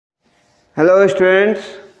Hello students,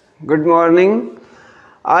 good morning.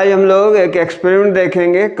 आज हम लोग एक एक्सपेरिमेंट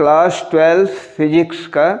देखेंगे क्लास 12 फिजिक्स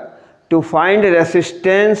का, टू फाइंड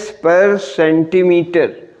रेसिस्टेंस पर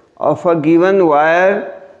centimetre of a given wire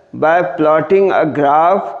bye plotting a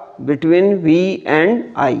graph between V and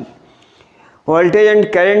I। Voltage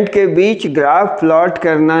and current के बीच graph plot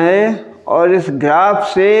करना है और इस ग्राफ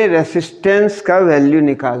से रेसिस्टेंस का वैल्यू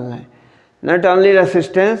निकालना है। Not only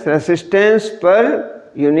resistance per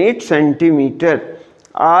unit centimetre,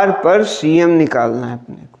 R पर cm निकालना है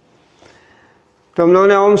अपने को। तो हम लोगों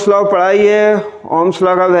ने ओम्स लॉ पढ़ाई है। ओम्स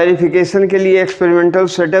लॉ का वेरिफिकेशन के लिए एक्सपेरिमेंटल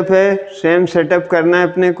सेटअप है, सेम सेटअप करना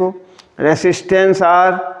है अपने को। रेसिस्टेंस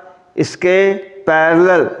R, इसके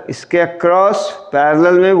पैरेलल, इसके अक्रॉस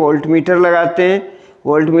पैरेलल में वोल्टमीटर लगाते हैं।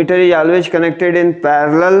 Voltmeter is always connected in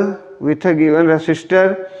parallel with a given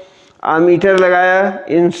resistor. Ammeter लगाया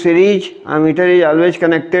in series, ammeter is always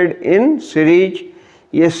connected in series.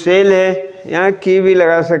 ये सेल है, यहाँ की भी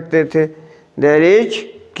लगा सकते थे, देयर इज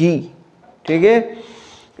की, ठीक है।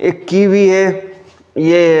 एक की भी है,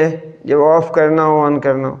 ये है, जब ऑफ करना हो ऑन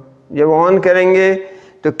करना हो। जब ऑन करेंगे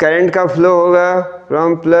तो करंट का फ्लो होगा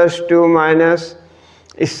फ्रॉम प्लस टू माइनस,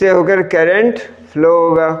 इससे होकर करंट फ्लो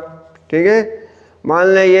होगा, ठीक है। मान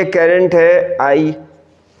लें ये करंट है I।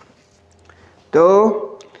 तो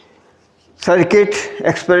सर्किट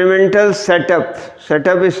एक्सपेरिमेंटल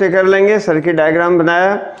सेटअप इससे कर लेंगे। सर्किट डायग्राम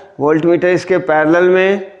बनाया, वोल्टमीटर इसके पैरेलल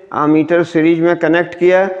में, आमीटर सीरीज में कनेक्ट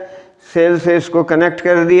किया, सेल से इसको कनेक्ट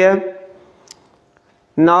कर दिया।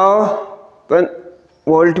 नाउ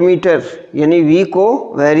वोल्टमीटर यानी V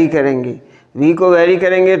को वेरी करेंगे। V को वेरी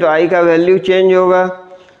करेंगे तो I का वैल्यू चेंज होगा।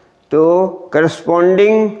 तो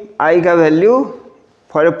करस्पॉन्डिंग I का value,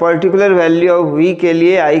 for a particular value of V के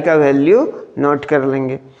लिए I का वैल्यू नोट कर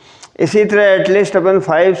लेंगे। इसी तरह at least upon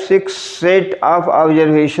 5-6 set of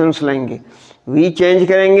observations लेंगे। V चेंज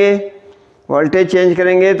करेंगे, वोल्टेज चेंज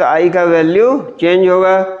करेंगे तो I का वैल्यू चेंज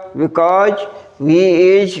होगा, because V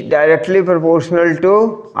is directly proportional to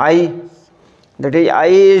I, that is I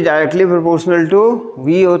is directly proportional to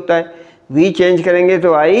V होता है। V चेंज करेंगे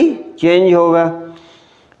तो I चेंज होगा।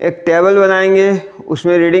 एक टेबल बनाएंगे,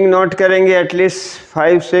 उसमें रीडिंग नोट करेंगे एटलीस्ट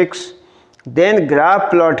 5-6, देन ग्राफ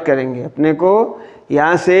प्लॉट करेंगे। अपने को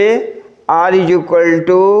यहाँ से R is equal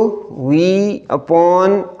to V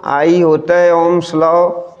upon I होता है ओम्स लॉ,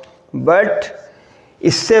 बट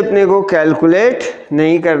इससे अपने को कैलकुलेट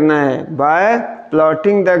नहीं करना है, bye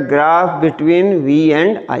plotting the graph between V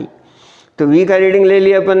and I। तो V का रीडिंग ले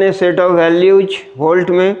लिया अपन ने, सेट ऑफ वैल्यूज वोल्ट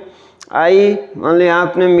में। I मान लो यहाँ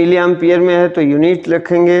अपने मिली एम्पियर में है तो यूनिट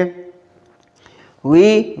रखेंगे। V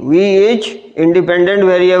is independent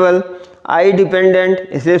variable, I dependent,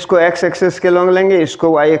 इसलिए इसको x एक्सेस के लॉन्ग लेंगे, इसको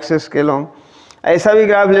y एक्सेस के लॉन्ग। ऐसा भी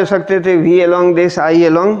ग्राफ ले सकते थे, V along this, I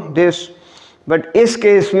along this, but इस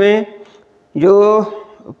केस में जो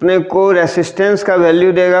अपने को रेसिस्टेंस का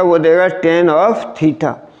वैल्यू देगा वो देगा tan of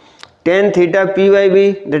theta. tan theta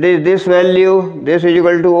P/B, that is this value, this is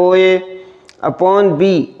equal to OA upon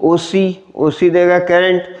B, OC देगा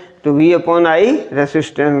करंट, तो V अपॉन I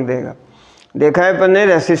रेसिस्टेंस देगा। देखा है अपन ने,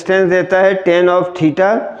 रेसिस्टेंस देता है tan of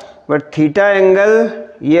theta, but theta angle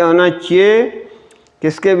ये होना चाहिए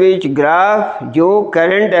किसके बीच, ग्राफ जो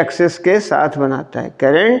करंट एक्सिस के साथ बनाता है,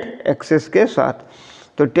 करंट एक्सिस के साथ।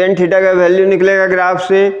 तो tan थीटा का वैल्यू निकलेगा ग्राफ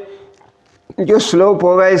से, जो स्लोप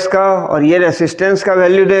होगा इसका, और ये रेसिस्टेंस का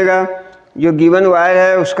वैल्यू देगा। जो गिवन वायर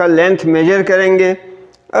है उसका लेंथ मेजर करेंगे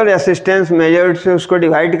और रेसिस्टेंस मेजर्ड से उसको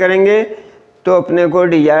डिवाइड करेंगे, तो अपने को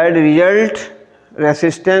डिजायर्ड रिजल्ट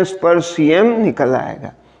रेसिस्टेंस पर cm निकल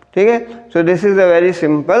आएगा, ठीक है। So this is a very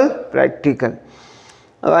simple practical.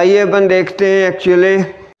 अब आइए अपन देखते हैं एक्चुअली।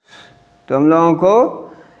 तो हम लोगों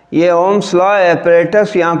को ये ओम्स लॉ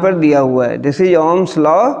एपरेटस यहाँ पर दिया हुआ है, this is Ohm's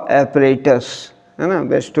law apparatus, है ना,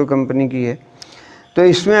 बेस्टो कंपनी की है। तो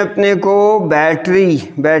इसमें अपने को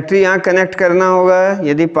बैटरी यहाँ कनेक्ट करना होगा।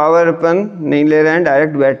 यदि पावर अपन नहीं ले रहे हैं,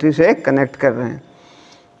 डायरेक्ट बैटरी से कनेक्ट कर रहे हैं।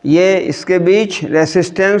 ये इसके बीच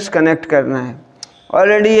रेसिस्टेंस कनेक्ट करना है,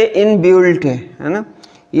 ऑलरेडी ये इनबिल्ट है ना।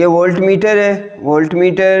 ये वोल्टमीटर है,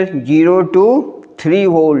 voltmeter 0 to 3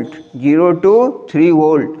 volt, 0 to 3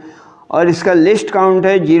 volt, और इसका लिस्ट काउंट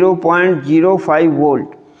है 0.05 वोल्ट,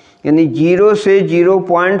 यानी 0 से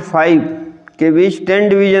 0.5 के बीच 10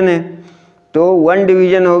 डिवीज़न है, तो 1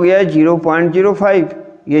 डिवीज़न हो गया 0.05।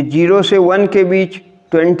 ये 0 से 1 के बीच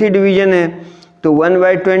 20 डिवीज़न है, तो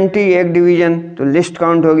 1/20 एक डिवीज़न, तो लिस्ट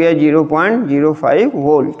काउंट हो गया 0.05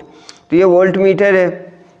 वोल्ट। तो ये वोल्टमीटर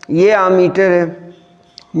है। ये आमीटर है,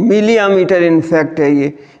 मिली आमीटर इनफैक्ट है,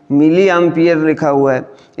 ये मिली एम्पियर लिखा हुआ है।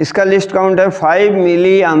 इसका लिस्ट काउंट है 5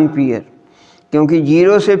 मिली एम्पियर, क्योंकि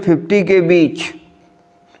 0 से 50 के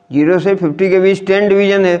बीच 10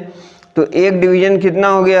 डिवीज़न है, तो एक डिवीजन कितना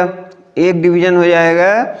हो गया, एक डिवीजन हो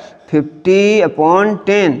जाएगा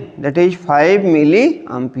 50/10, दैट इज 5 मिली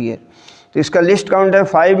एम्पियर। तो इसका लिस्ट काउंट है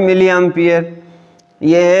 5 मिली एम्पियर।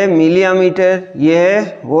 ये है मिली एमीटर, ये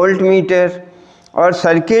है वोल्ट मीटर, और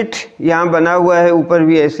सर्किट यहाँ बना हुआ है, ऊपर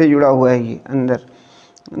भी ऐसे जुड़ा हुआ है ये अंदर,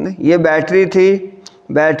 है ना। ये बैटरी थी,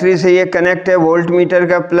 बैटरी से ये कनेक्ट है वोल्ट मीटर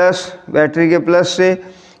का प्लस, बैटरी के प्लस से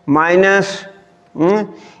माइनस,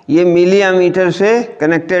 ये मिली एमीटर से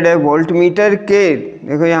कनेक्टेड है वोल्ट मीटर के,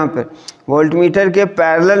 देखो यहाँ पर वोल्ट मीटर के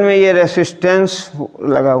पैरेलल में ये रेसिस्टेंस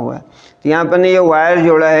लगा हुआ है। तो यहाँ पर ये वायर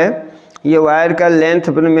जोड़ा है, ये वायर का लेंथ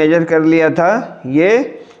अपने मेजर कर लिया था,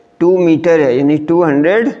 ये 2 मीटर है, यानी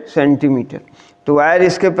 200 सेंटीमीटर। तो वायर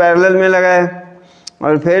इसके पैरेलल में लगा है,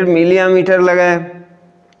 और फिर मिली एमीटर लगा है,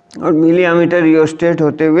 और मिली एमीटर रियोस्टेट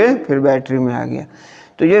होते हुए फिर बैटरी में आ गया।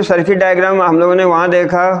 तो जो सर्किट डायग्राम हम लोगों ने वहाँ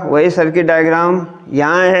देखा, वही सर्किट डायग्राम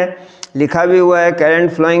यहाँ है, लिखा भी हुआ है,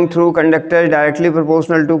 current flowing through conductor directly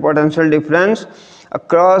proportional to potential difference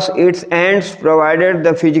across its ends provided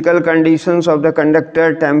the physical conditions of the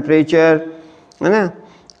conductor, temperature, है ना,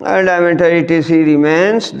 और diameter etc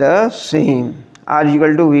remains the same, R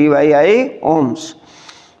equal to V by I ohms।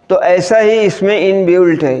 तो ऐसा ही इसमें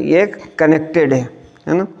inbuilt है, ये connected है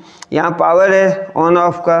ना। यहाँ पावर है ऑन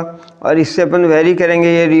ऑफ का, और इससे अपन वेरी करेंगे,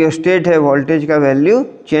 ये रियोस्टेट है, वोल्टेज का वैल्यू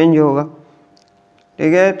चेंज होगा।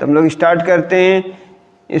 ठीक है, तो हम लोग स्टार्ट करते हैं।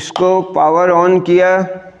 इसको पावर ऑन किया,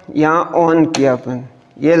 यहाँ ऑन किया अपन,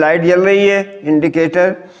 ये लाइट जल रही है,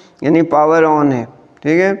 इंडिकेटर, यानी पावर ऑन है।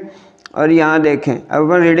 ठीक है, और यहाँ देखें, अब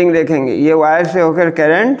अपन रीडिंग देखेंगे, ये वायर से होकर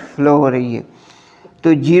करंट फ्लो हो रही है।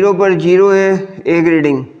 तो 0 पर 0 है एक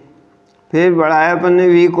रीडिंग, फिर बढ़ाया अपन ने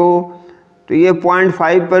V को, तो ये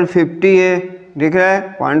 0.5 पर 50 है, दिख रहा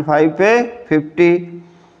है 0.5 पे 50,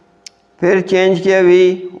 फिर चेंज किया V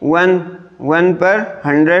 1 पर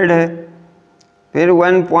 100 है, फिर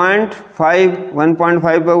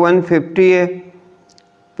 1.5 पर 150 है,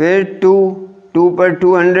 फिर 2 पर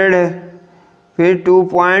 200 है, फिर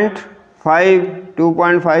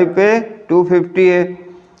 2.5 पे 250 है,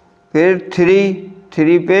 फिर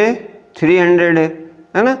 3 पे 300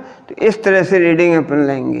 है ना। तो इस तरह से रीडिंग अपन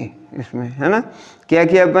लेंगे इसमें, है ना। क्या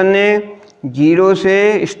किया अपन ने, 0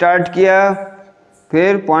 से स्टार्ट किया,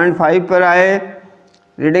 फिर 0.5 पर आए,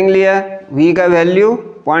 रीडिंग लिया, V का वैल्यू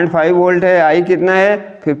 0.5 वोल्ट है, I कितना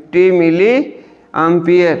है 50 मिली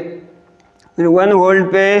एम्पियर, फिर 1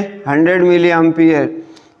 वोल्ट पे 100 मिली एम्पियर,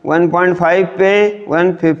 1.5 पे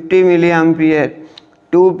 150 मिली एम्पियर,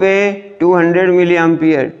 2 पे 200 मिली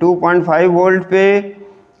एम्पियर, 2.5 वोल्ट पे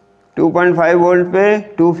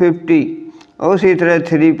 250, और उसी तरह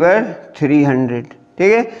 3 पर 300।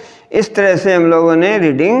 ठीक है, इस तरह से हम लोगों ने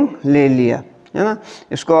रीडिंग ले लिया, है ना।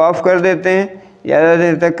 इसको ऑफ कर देते हैं, ज़्यादा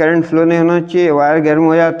देर तक करंट फ्लो नहीं होना चाहिए, वायर गर्म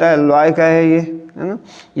हो जाता है, लॉय का है ये, है ना।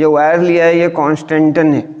 ये वायर लिया है, ये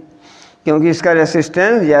कांस्टेंटन है, क्योंकि इसका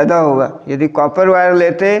रेसिस्टेंस ज़्यादा होगा। यदि कॉपर वायर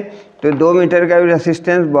लेते तो 2 मीटर का भी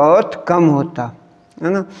रेसिस्टेंस बहुत कम होता, है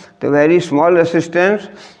ना। तो वेरी स्मॉल रेसिस्टेंस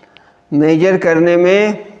मेजर करने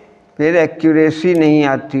में फिर एक्यूरेसी नहीं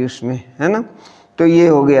आती उसमें, है ना। तो ये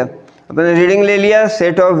हो गया, अपने रीडिंग ले लिया,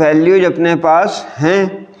 सेट ऑफ वैल्यूज अपने पास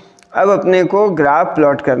हैं। अब अपने को ग्राफ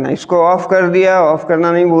प्लॉट करना है, इसको ऑफ कर दिया, ऑफ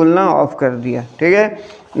करना नहीं भूलना, ऑफ कर दिया। ठीक है,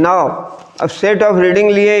 नाउ अब सेट ऑफ रीडिंग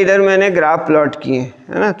लिए, इधर मैंने ग्राफ प्लॉट किए,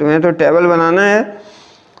 है ना। तुम्हें तो टेबल बनाना है,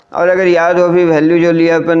 और अगर याद हो भी वैल्यू जो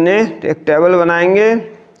लिया अपन ने, तो एक टेबल बनाएंगे।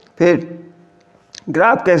 फिर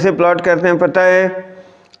ग्राफ कैसे प्लॉट करते हैं पता है,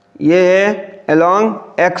 ये है along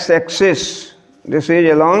x axis, this is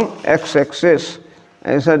along x axis,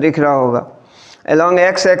 ऐसा दिख रहा होगा। along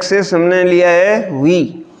x एक्सिस हमने लिया है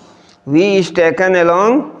V is taken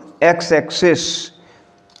along x axis,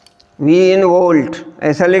 V in volt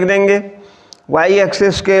ऐसा लिख देंगे। y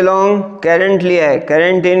एक्सिस के along करंट लिया है,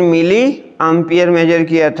 current in milli ampere major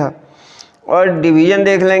किया था। और डिवीजन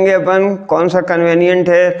देख लेंगे अपन कौन सा कन्वेनियंट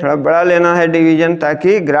है, थोड़ा बड़ा लेना है डिवीजन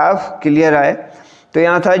ताकि ग्राफ क्लियर आए। तो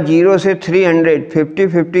यहाँ था 0 से 300,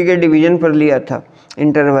 50 के डिवीजन पर लिया था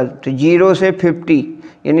इंटरवल, तो 0 से 50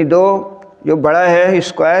 यानी 2 जो बड़ा है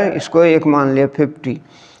स्क्वायर, इसको 1 मान लिया 50,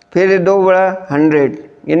 फिर 2 बड़ा 100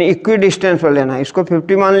 यानी इक्वी डिस्टेंस पर लेना है, इसको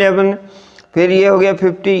 50 मान लिया अपन ने। फिर ये हो गया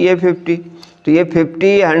 50, ये 50, तो ये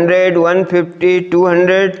 50, 100, 150,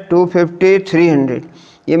 200, 250, 300,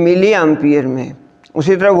 ये मिली एम्पियर में है।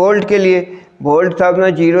 उसी तरह वोल्ट के लिए, वोल्ट था अपना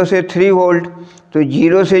 0 से 3 वोल्ट, तो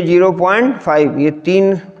 0 से 0.5, ये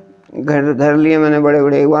 3 घर लिए मैंने बड़े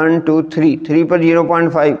बड़े, 1 2 3, 3 पर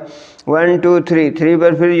 0.5, 1 2 3, 3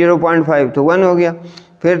 पर फिर 0.5 तो 1 हो गया,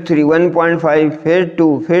 फिर 3 1.5, फिर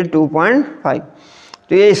 2, फिर 2.5।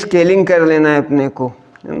 तो ये स्केलिंग कर लेना है अपने को,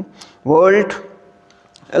 वोल्ट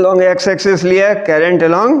अलोंग एक्स एक्सिस लिया, current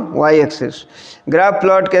along Y axis. Graph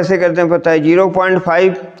plot कैसे करते हैं पता है,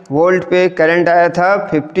 0.5 वोल्ट पे करंट आया था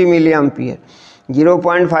 50 मिली एम्पियर,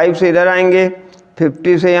 0.5 से इधर आएंगे,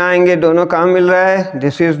 50 से यहाँ आएंगे, दोनों कहाँ मिल रहा है,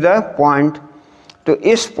 दिस इज़ द पॉइंट। तो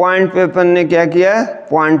इस पॉइंट पे अपन ने क्या किया,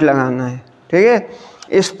 पॉइंट लगाना है, ठीक है,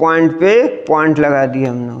 इस पॉइंट पे पॉइंट लगा दिया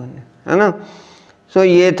हम लोगों ने, है ना। सो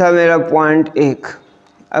ये था मेरा पॉइंट 1।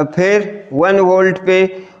 अब फिर 1 वोल्ट पे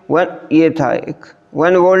ये था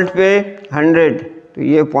 1 वोल्ट पे 100, तो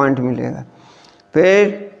ये पॉइंट मिलेगा।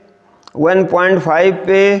 फिर 1.5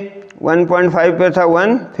 पे 1.5 पे था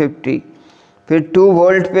 150, फिर 2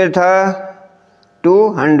 वोल्ट पे था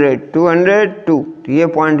 200, तो ये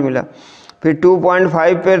पॉइंट मिला। फिर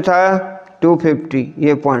 2.5 पे था 250,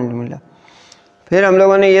 ये पॉइंट मिला। फिर हम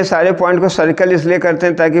लोगों ने ये सारे पॉइंट को सर्कल इसलिए करते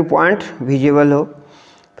हैं ताकि पॉइंट विजिबल हो।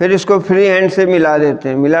 फिर इसको फ्री हैंड से मिला देते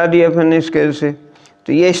हैं, मिला दिया अपन स्केल से,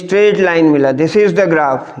 तो ये स्ट्रेट लाइन मिला, दिस इज़ द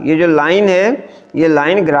ग्राफ। ये जो लाइन है ये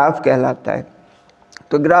लाइन ग्राफ कहलाता है।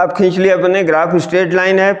 तो ग्राफ खींच लिया अपन ने, ग्राफ स्ट्रेट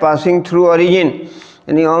लाइन है पासिंग थ्रू ओरिजिन,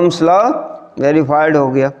 यानी ओम्स लॉ वेरीफाइड हो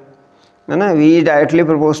गया, है ना। V directly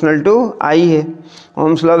proportional to I है,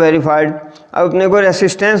 ओम्स लॉ वेरीफाइड। अब अपने को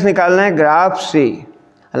रेसिस्टेंस निकालना है ग्राफ से,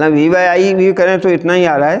 हालांकि V/I भी करें तो इतना ही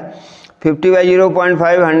आ रहा है,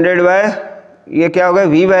 50/0.5 100 ये क्या होगा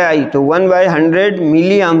V/I, तो 1/100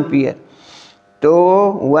 मिली एम्पियर, तो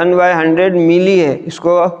 1/100 मिली है,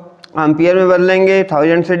 इसको एम्पियर में बदलेंगे,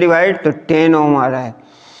 1000 से डिवाइड, तो 10 ओम आ रहा है।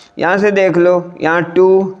 यहाँ से देख लो, यहाँ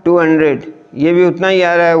 200, ये भी उतना ही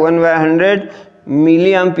आ रहा है, 1/100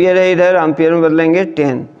 मिली एम्पियर है, इधर एम्पियर में बदलेंगे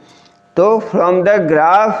 10। तो फ्रॉम द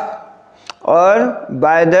ग्राफ और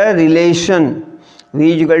बाय द रिलेशन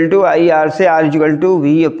V/IR से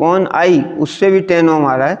R/V/I, उससे भी 10 ओम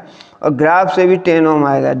आ रहा है और ग्राफ से भी 10 ओम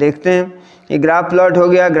आएगा। देखते हैं, ये ग्राफ प्लॉट हो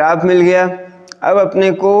गया, ग्राफ मिल गया। अब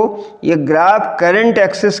अपने को ये ग्राफ करंट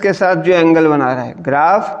एक्सिस के साथ जो एंगल बना रहा है,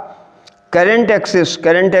 ग्राफ करंट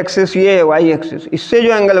एक्सिस ये है वाई एक्सिस, इससे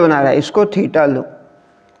जो एंगल बना रहा है इसको थीटा लो,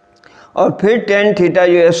 और फिर tan थीटा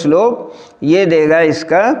जो है स्लोप, ये देगा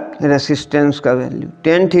इसका रेसिस्टेंस का वैल्यू।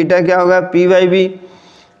 tan थीटा क्या होगा, P/B,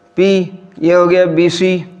 P ये हो गया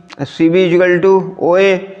BC,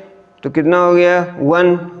 CB=OA, तो कितना हो गया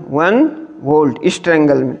 1 वोल्ट इस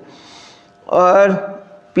ट्रायंगल में, और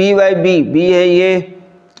P/B, B है ये,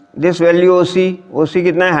 दिस वैल्यू OC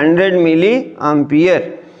कितना है 100 मिली एम्पियर,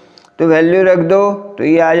 तो वैल्यू रख दो, तो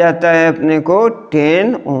ये आ जाता है अपने को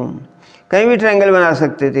 10 ओम। कहीं भी ट्रायंगल बना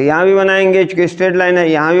सकते थे, यहाँ भी बनाएंगे क्योंकि स्ट्रेट लाइन है,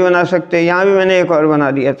 यहाँ भी बना सकते हैं, यहाँ भी मैंने एक और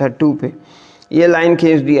बना दिया था 2 पे, ये लाइन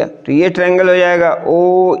खींच दिया, तो ये ट्रायंगल हो जाएगा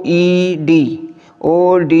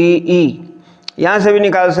ODE। यहाँ से भी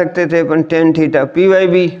निकाल सकते थे अपन tan थीटा,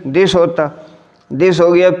 P/B दिस होता, दिस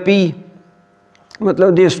हो गया P,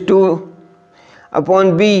 मतलब दिस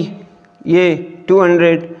 2/B, ये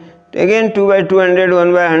 200, तो अगेन 2/200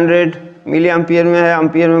 1/100 मिली एम्पियर में है,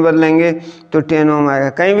 एम्पियर में बदलेंगे तो 10 ओम आएगा।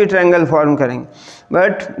 कहीं भी ट्रायंगल फॉर्म करेंगे,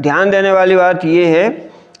 बट ध्यान देने वाली बात ये है,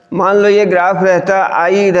 मान लो ये ग्राफ रहता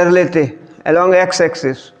I इधर लेते अलोंग x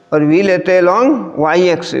एक्सिस और V लेते अलोंग y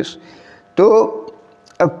एक्सिस, तो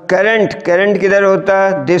अब करंट किधर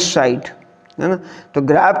होता, दिस साइड, है ना। तो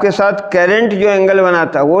ग्राफ के साथ करंट जो एंगल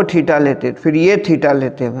बनाता वो थीटा लेते, फिर ये थीटा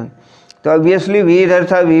लेते अपन, तो ऑब्वियसली V इधर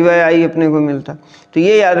था, V/I अपने को मिलता। तो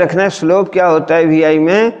ये याद रखना है, स्लोप क्या होता है VI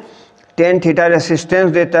में, tan थीटा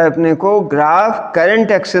रेसिस्टेंस देता है अपने को ग्राफ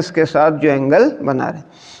करंट एक्सिस के साथ जो एंगल बना रहे।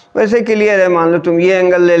 वैसे क्लियर है, मान लो तुम ये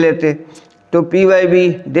एंगल ले लेते, तो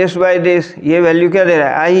P/B दिस बाय दिस, ये वैल्यू क्या दे रहा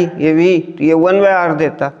है I, ये V, तो ये 1/R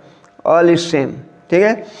देता, ऑल इज सेम, ठीक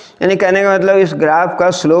है। यानी कहने का मतलब इस ग्राफ का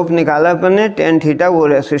स्लोप निकाला अपन ने, tan थीटा, वो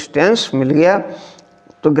रेसिस्टेंस मिल गया।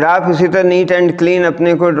 तो ग्राफ इसी तरह नीट एंड क्लीन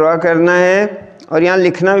अपने को ड्रॉ करना है, और यहाँ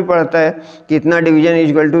लिखना भी पड़ता है कि इतना division is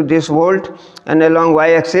equal to this volt, and along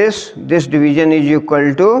Y axis this division is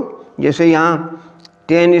equal to, जैसे यहाँ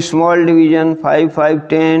 10 small division, 5 5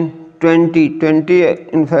 10 20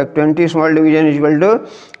 in fact 20 small division is equal to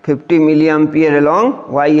 50 milli ampere along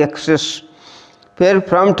Y axis. फिर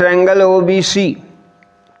फ्रॉम ट्रायंगल OBC,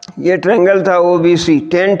 ये triangle था OBC,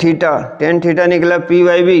 tan theta निकला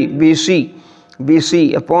P/B BC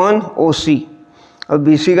upon OC, और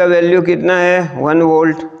BC का value कितना है 1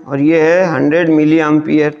 वोल्ट, और ये है 100 मिली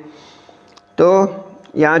एम्पियर, तो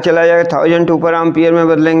यहाँ चला जाएगा 1000 ऊपर एम्पियर में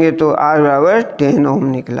बदलेंगे, तो R=10 ओम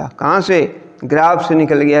निकला। कहाँ से, ग्राफ से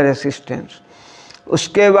निकल गया रेसिस्टेंस।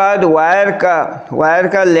 उसके बाद वायर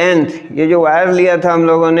का लेंथ, ये जो वायर लिया था हम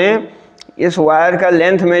लोगों ने, इस वायर का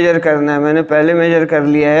लेंथ मेजर करना है, मैंने पहले मेजर कर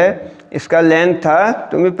लिया है, इसका लेंथ था,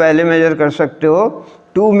 तुम भी पहले मेजर कर सकते हो,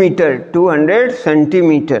 2 मीटर 200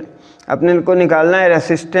 सेंटीमीटर। अपने को निकालना है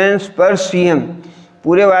रेसिस्टेंस पर cm,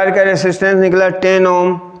 पूरे वायर का रेसिस्टेंस निकला 10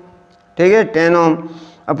 ओम, ठीक है 10 ओम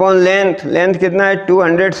अपॉन लेंथ, लेंथ कितना है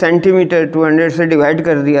 200 सेंटीमीटर, 200 से डिवाइड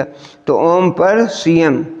कर दिया तो ओम पर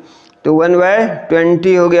सीएम, तो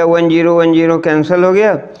 1/20 हो गया, 1010 कैंसिल हो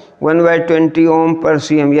गया, 1/20 ओम पर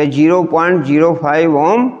सीएम या 0.05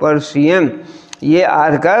 ओम पर सीएम, ये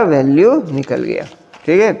आर का वैल्यू निकल गया।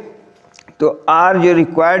 ठीक है, तो आर जो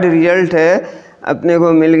रिक्वायर्ड रिजल्ट है अपने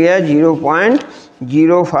को मिल गया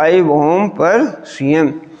 0.05 ओम पर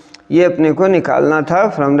सीएम, ये अपने को निकालना था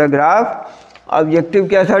फ्रॉम द ग्राफ। ऑब्जेक्टिव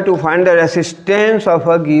क्या था? To find the resistance of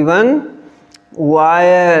a given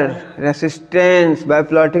wire, resistance bye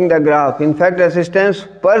plotting the graph, in fact resistance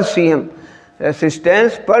पर सीएम,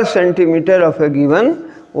 रेसिस्टेंस पर centimetre of a given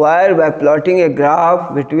wire bye plotting a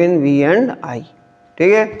graph between we and I.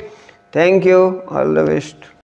 ठीक है, thank you, all the best.